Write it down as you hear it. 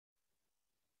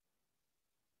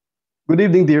Good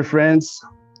evening, dear friends.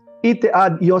 Ite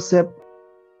ad Joseph,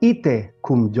 ite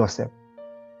cum Joseph.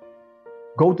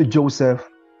 Go to Joseph,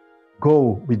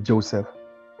 go with Joseph.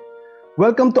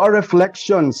 Welcome to our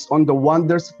reflections on the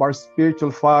wonders of our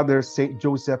spiritual father, Saint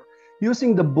Joseph,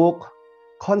 using the book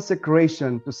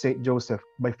Consecration to Saint Joseph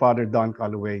by Father Don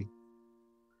Calloway.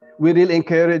 We really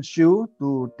encourage you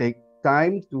to take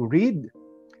time to read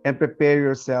and prepare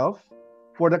yourself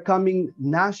for the coming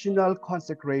national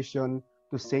consecration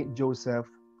to Saint Joseph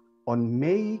on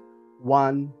May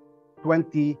 1,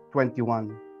 2021.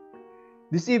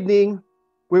 This evening,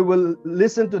 we will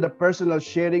listen to the personal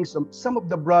sharings of some of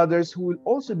the brothers who will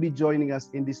also be joining us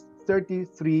in this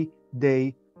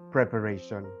 33-day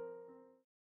preparation.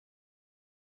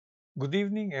 Good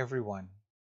evening, everyone.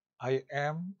 I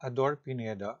am Ador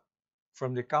Pineda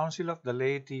from the Council of the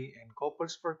Laity and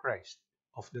Couples for Christ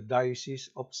of the Diocese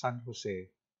of San Jose,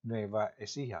 Nueva,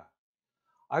 Ecija.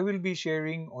 I will be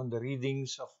sharing on the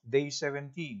readings of Day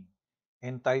 17,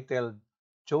 entitled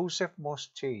Joseph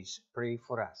Most Chaste, Pray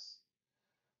for Us,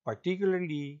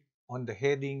 particularly on the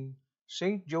heading,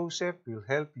 Saint Joseph will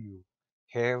help you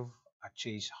have a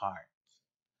chaste heart.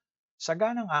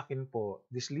 Saganang akin po,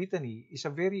 this litany is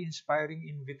a very inspiring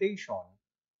invitation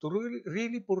to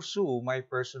really pursue my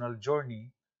personal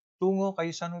journey tungo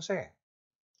kay San Jose.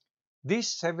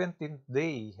 This 17th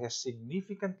day has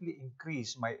significantly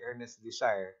increased my earnest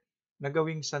desire na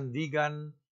gawing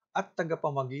sandigan at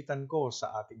tagapamagitan ko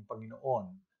sa ating Panginoon,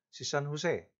 si San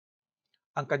Jose.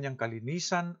 Ang kanyang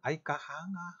kalinisan ay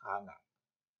kahanga-hanga.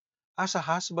 As a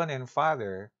husband and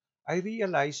father, I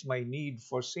realize my need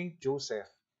for Saint Joseph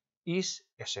is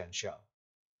essential.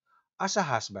 As a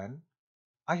husband,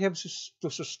 I have to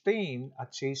sustain a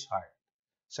chaste heart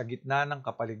sa gitna ng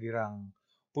kapaligirang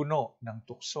puno ng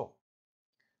tukso.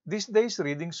 This day's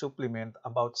reading supplement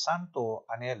about Santo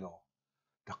Anelo,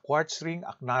 the quartz ring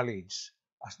acknowledged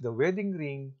as the wedding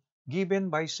ring given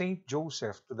by Saint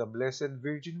Joseph to the Blessed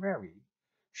Virgin Mary,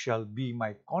 shall be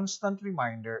my constant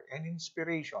reminder and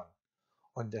inspiration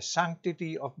on the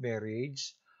sanctity of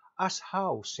marriage as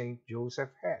how Saint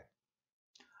Joseph had.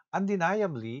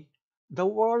 Undeniably, the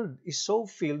world is so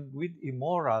filled with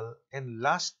immoral and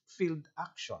lust-filled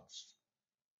actions.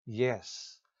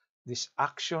 Yes, these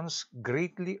actions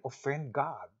greatly offend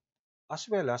God, as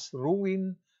well as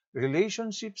ruin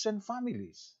relationships and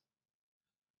families.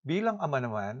 Bilang ama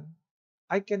naman,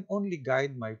 I can only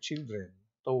guide my children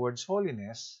towards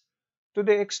holiness to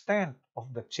the extent of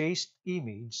the chaste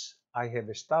image I have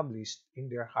established in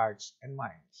their hearts and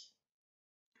minds.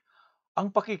 Ang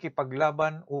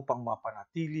pakikipaglaban upang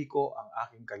mapanatili ko ang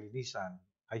aking kalinisan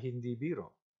ay hindi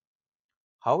biro.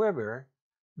 However,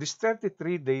 this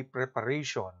 33-day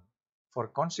preparation for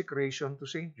consecration to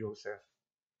Saint Joseph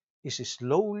is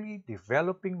slowly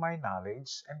developing my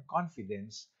knowledge and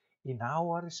confidence in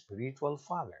our spiritual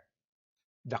Father.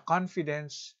 The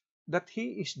confidence that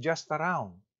He is just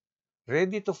around,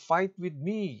 ready to fight with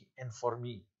me and for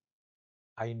me.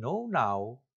 I know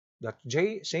now that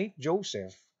Saint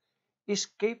Joseph is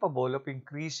capable of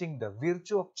increasing the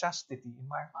virtue of chastity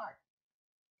in my heart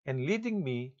and leading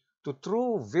me to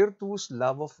true virtuous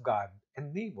love of God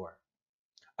and neighbor.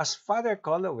 As Father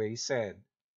Calloway said,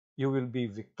 you will be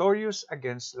victorious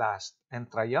against lust and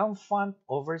triumphant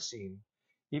over sin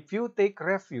if you take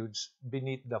refuge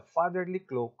beneath the fatherly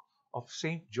cloak of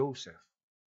Saint Joseph.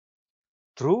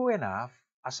 True enough,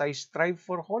 as I strive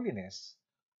for holiness,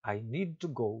 I need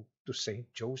to go to Saint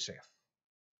Joseph.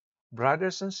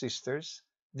 Brothers and sisters,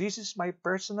 this is my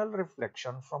personal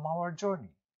reflection from our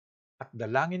journey. At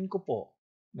dalangin ko po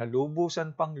na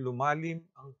lubusan pang lumalim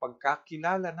ang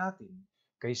pagkakilala natin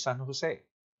kay San Jose.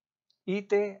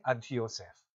 Ite ad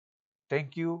Joseph.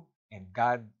 Thank you and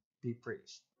God be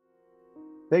praised.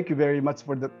 Thank you very much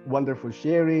for that wonderful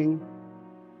sharing.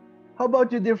 How about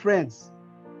you, dear friends?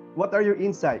 What are your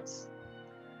insights?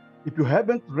 If you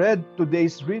haven't read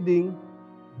today's reading,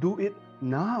 do it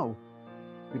now,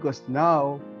 because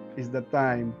now is the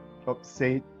time of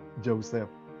Saint Joseph.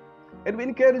 And we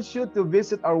encourage you to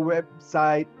visit our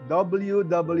website,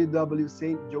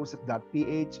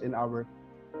 www.stjoseph.ph, and our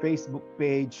Facebook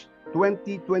page,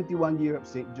 2021 Year of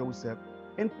Saint Joseph,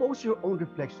 and post your own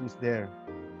reflections there.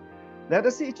 Let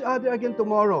us see each other again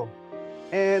tomorrow.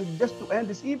 And just to end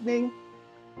this evening,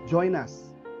 join us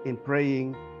in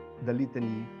praying the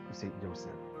Litany to Saint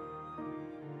Joseph.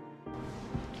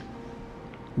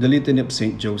 The Litany of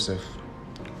Saint Joseph.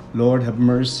 Lord, have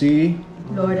mercy.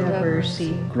 Lord, have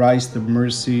mercy. Christ, have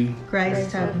mercy.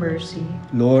 Christ, have mercy.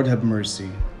 Lord, have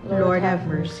mercy. Lord, have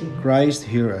mercy. Christ,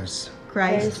 hear us.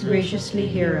 Christ, graciously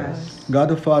hear us. God,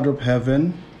 the Father of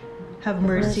heaven, Have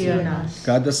mercy on us.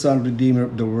 God the Son, Redeemer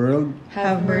of the world.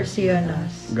 Have mercy on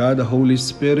us. God the Holy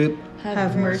Spirit.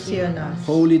 Have mercy on us.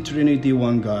 Holy Trinity,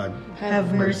 one God.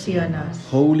 Have mercy on us.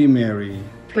 Holy Mary.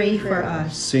 Pray for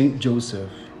us. Saint Joseph.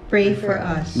 Pray for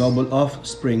us. Noble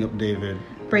offspring of David.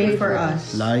 Pray for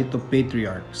us. Light of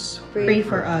patriarchs. Pray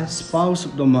for us. Spouse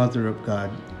of the Mother of God.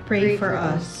 Pray for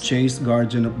us. Chaste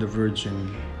guardian of the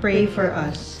Virgin. Pray for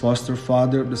us. Foster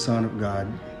father of the Son of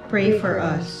God. Pray for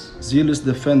us. Zealous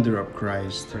defender of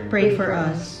Christ. Pray for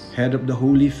us. Head of the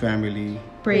Holy Family.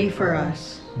 Pray for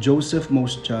us. Joseph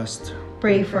most just.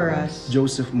 Pray for us.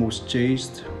 Joseph most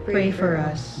chaste. Pray for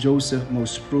us. Joseph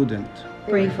most prudent.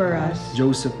 Pray for us.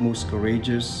 Joseph most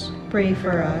courageous. Pray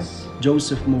for us.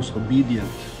 Joseph most obedient.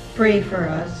 Pray for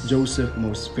us. Joseph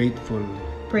most faithful.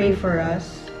 Pray for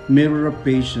us. Mirror of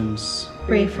patience.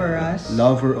 Pray for us.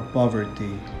 Lover of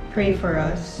poverty. Pray for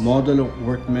us. Model of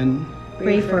workmen.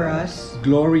 Pray for us.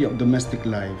 Glory of domestic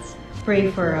life.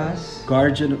 Pray for us.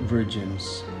 Guardian of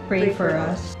virgins. Pray for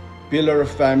us. Pillar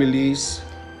of families.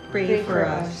 Pray for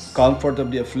us. Comfort of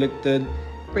the afflicted.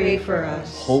 Pray for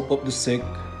us. Hope of the sick.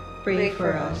 Pray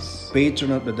for us.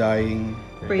 Patron of the dying.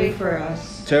 Pray for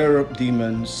us. Terror of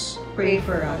demons. Pray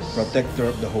for us. Protector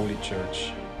of the Holy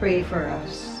Church. Pray for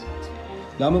us.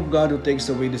 Lamb of God who takes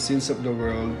away the sins of the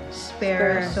world.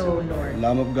 Spare us, O Lord.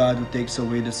 Lamb of God who takes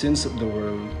away the sins of the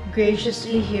world.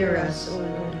 Graciously hear us, O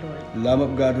Lord. Lamb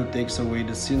of God who takes away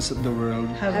the sins of the world.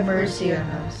 Have mercy on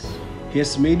us. He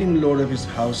has made him Lord of his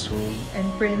household.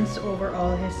 And prince over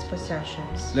all his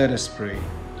possessions. Let us pray.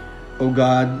 O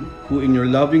God, who in your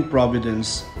loving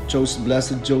providence chose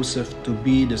blessed Joseph to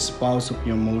be the spouse of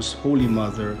your most holy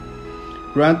mother,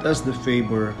 grant us the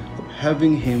favor of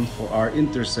having him for our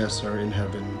intercessor in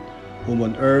heaven, whom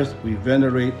on earth we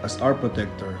venerate as our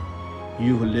protector,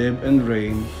 you who live and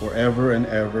reign forever and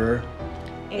ever.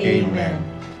 Amen.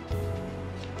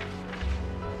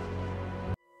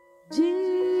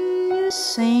 Dear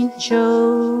Saint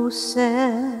Joseph,